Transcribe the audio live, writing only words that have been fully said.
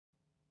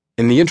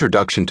In the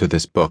introduction to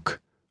this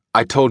book,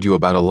 I told you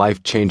about a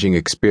life-changing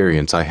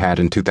experience I had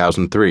in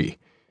 2003.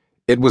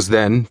 It was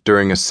then,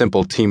 during a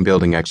simple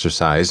team-building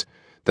exercise,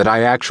 that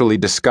I actually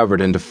discovered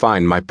and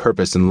defined my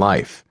purpose in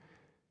life.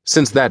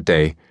 Since that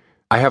day,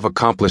 I have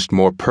accomplished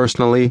more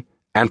personally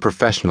and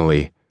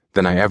professionally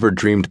than I ever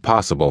dreamed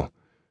possible.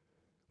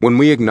 When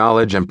we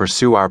acknowledge and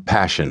pursue our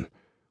passion,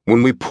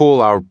 when we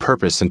pull our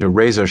purpose into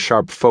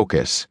razor-sharp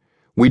focus,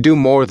 we do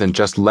more than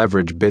just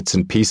leverage bits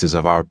and pieces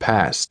of our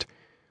past.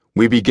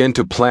 We begin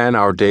to plan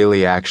our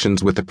daily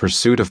actions with the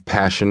pursuit of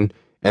passion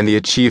and the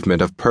achievement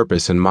of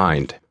purpose in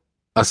mind.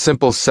 A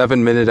simple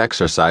 7-minute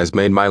exercise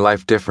made my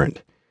life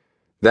different.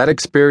 That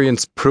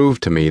experience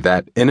proved to me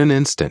that, in an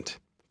instant,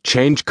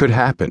 change could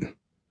happen.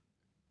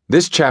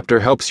 This chapter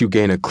helps you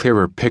gain a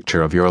clearer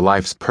picture of your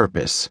life's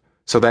purpose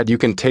so that you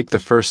can take the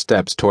first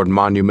steps toward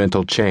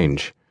monumental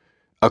change.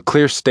 A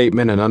clear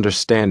statement and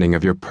understanding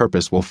of your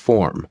purpose will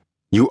form.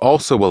 You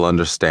also will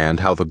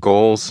understand how the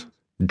goals,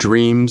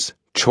 dreams,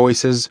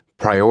 choices,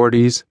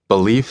 priorities,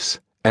 beliefs,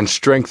 and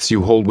strengths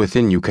you hold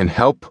within you can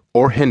help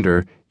or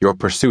hinder your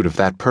pursuit of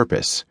that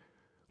purpose.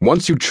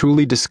 Once you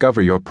truly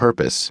discover your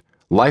purpose,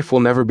 life will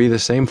never be the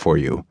same for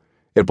you.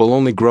 It will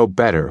only grow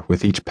better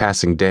with each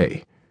passing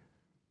day.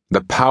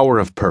 The power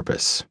of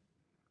purpose.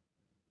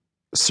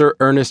 Sir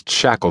Ernest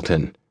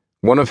Shackleton,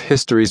 one of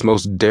history's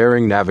most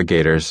daring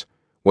navigators,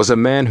 was a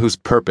man whose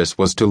purpose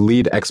was to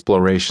lead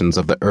explorations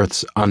of the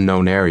Earth's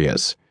unknown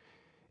areas.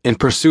 In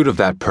pursuit of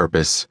that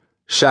purpose,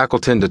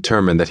 Shackleton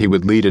determined that he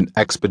would lead an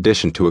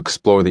expedition to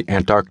explore the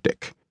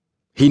Antarctic.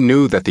 He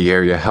knew that the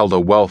area held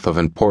a wealth of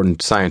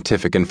important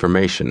scientific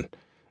information,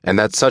 and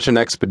that such an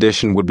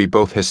expedition would be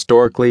both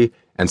historically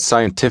and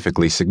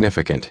scientifically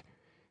significant.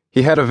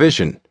 He had a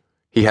vision,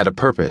 he had a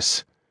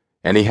purpose,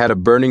 and he had a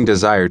burning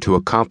desire to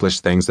accomplish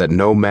things that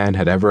no man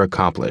had ever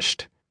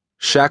accomplished.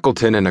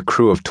 Shackleton and a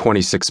crew of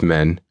 26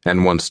 men,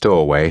 and one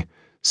stowaway,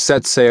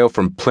 set sail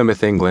from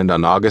Plymouth, England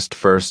on August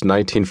 1,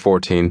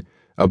 1914,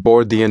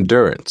 aboard the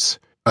Endurance,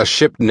 a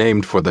ship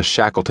named for the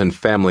Shackleton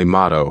family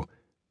motto,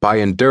 "By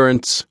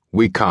endurance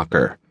we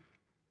conquer."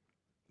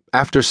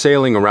 After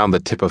sailing around the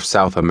tip of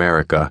South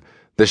America,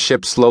 the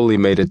ship slowly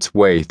made its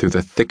way through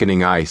the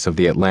thickening ice of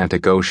the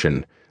Atlantic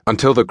Ocean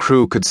until the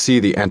crew could see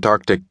the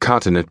Antarctic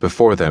continent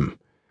before them.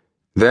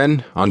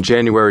 Then, on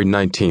January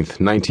 19,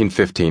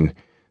 1915,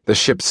 the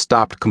ship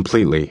stopped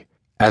completely,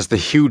 as the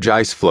huge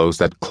ice floes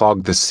that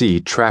clogged the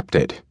sea trapped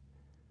it.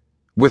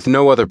 With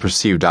no other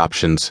perceived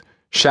options,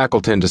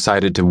 Shackleton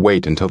decided to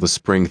wait until the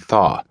spring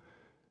thaw.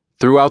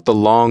 Throughout the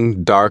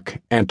long, dark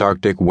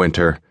Antarctic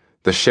winter,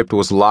 the ship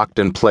was locked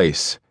in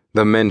place,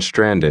 the men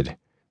stranded.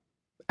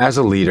 As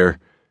a leader,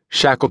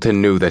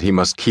 Shackleton knew that he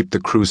must keep the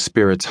crew's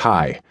spirits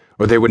high,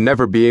 or they would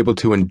never be able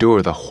to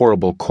endure the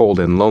horrible cold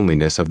and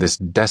loneliness of this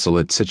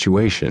desolate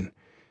situation.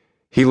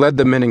 He led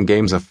the men in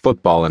games of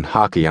football and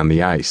hockey on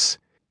the ice.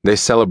 They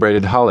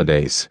celebrated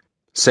holidays,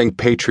 sang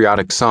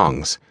patriotic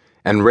songs,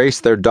 and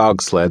raced their dog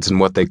sleds in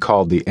what they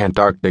called the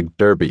Antarctic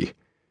Derby.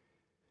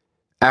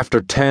 After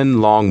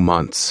 10 long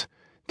months,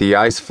 the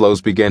ice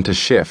floes began to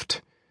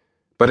shift,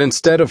 but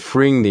instead of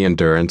freeing the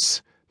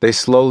Endurance, they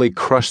slowly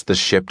crushed the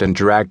ship and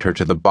dragged her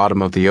to the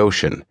bottom of the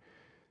ocean.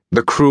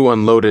 The crew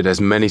unloaded as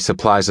many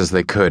supplies as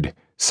they could,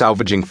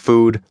 salvaging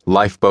food,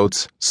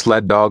 lifeboats,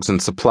 sled dogs, and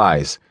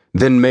supplies,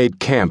 then made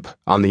camp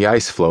on the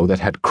ice floe that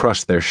had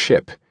crushed their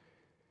ship.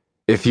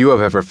 If you have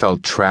ever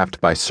felt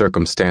trapped by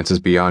circumstances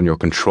beyond your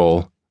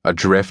control,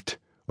 adrift,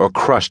 or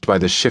crushed by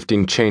the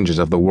shifting changes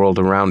of the world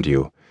around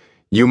you,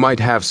 you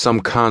might have some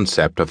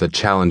concept of the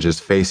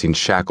challenges facing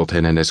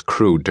Shackleton and his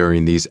crew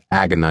during these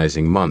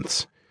agonizing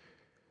months.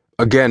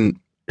 Again,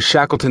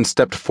 Shackleton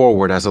stepped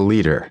forward as a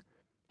leader.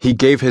 He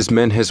gave his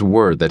men his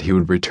word that he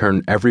would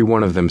return every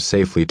one of them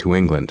safely to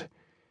England.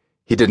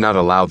 He did not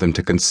allow them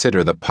to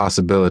consider the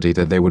possibility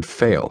that they would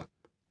fail.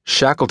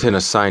 Shackleton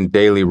assigned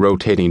daily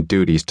rotating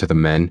duties to the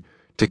men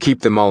to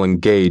keep them all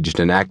engaged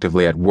and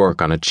actively at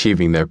work on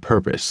achieving their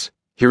purpose.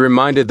 He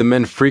reminded the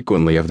men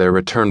frequently of their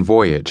return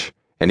voyage,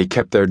 and he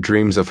kept their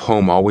dreams of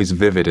home always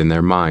vivid in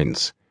their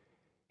minds.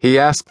 He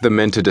asked the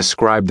men to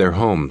describe their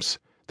homes,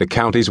 the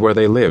counties where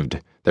they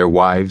lived, their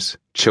wives,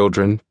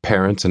 children,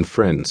 parents, and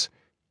friends.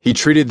 He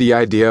treated the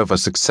idea of a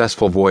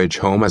successful voyage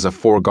home as a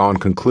foregone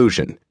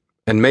conclusion,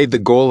 and made the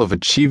goal of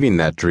achieving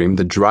that dream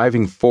the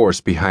driving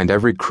force behind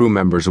every crew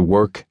member's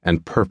work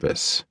and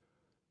purpose.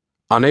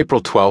 On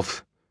April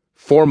 12th,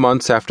 4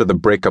 months after the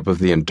breakup of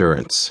the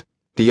Endurance,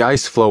 the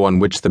ice floe on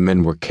which the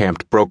men were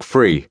camped broke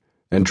free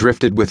and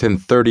drifted within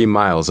 30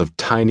 miles of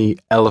tiny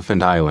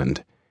Elephant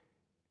Island.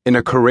 In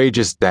a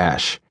courageous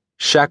dash,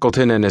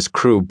 Shackleton and his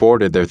crew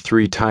boarded their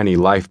 3 tiny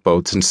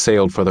lifeboats and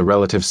sailed for the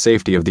relative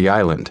safety of the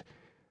island.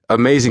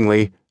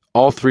 Amazingly,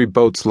 all 3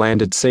 boats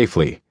landed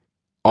safely.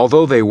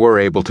 Although they were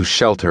able to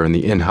shelter in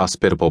the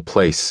inhospitable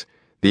place,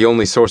 the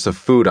only source of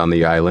food on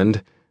the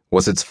island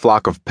was its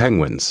flock of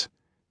penguins.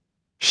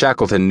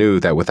 Shackleton knew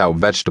that without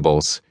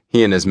vegetables,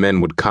 he and his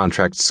men would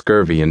contract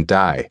scurvy and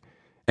die,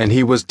 and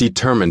he was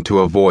determined to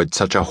avoid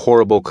such a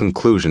horrible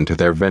conclusion to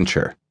their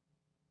venture.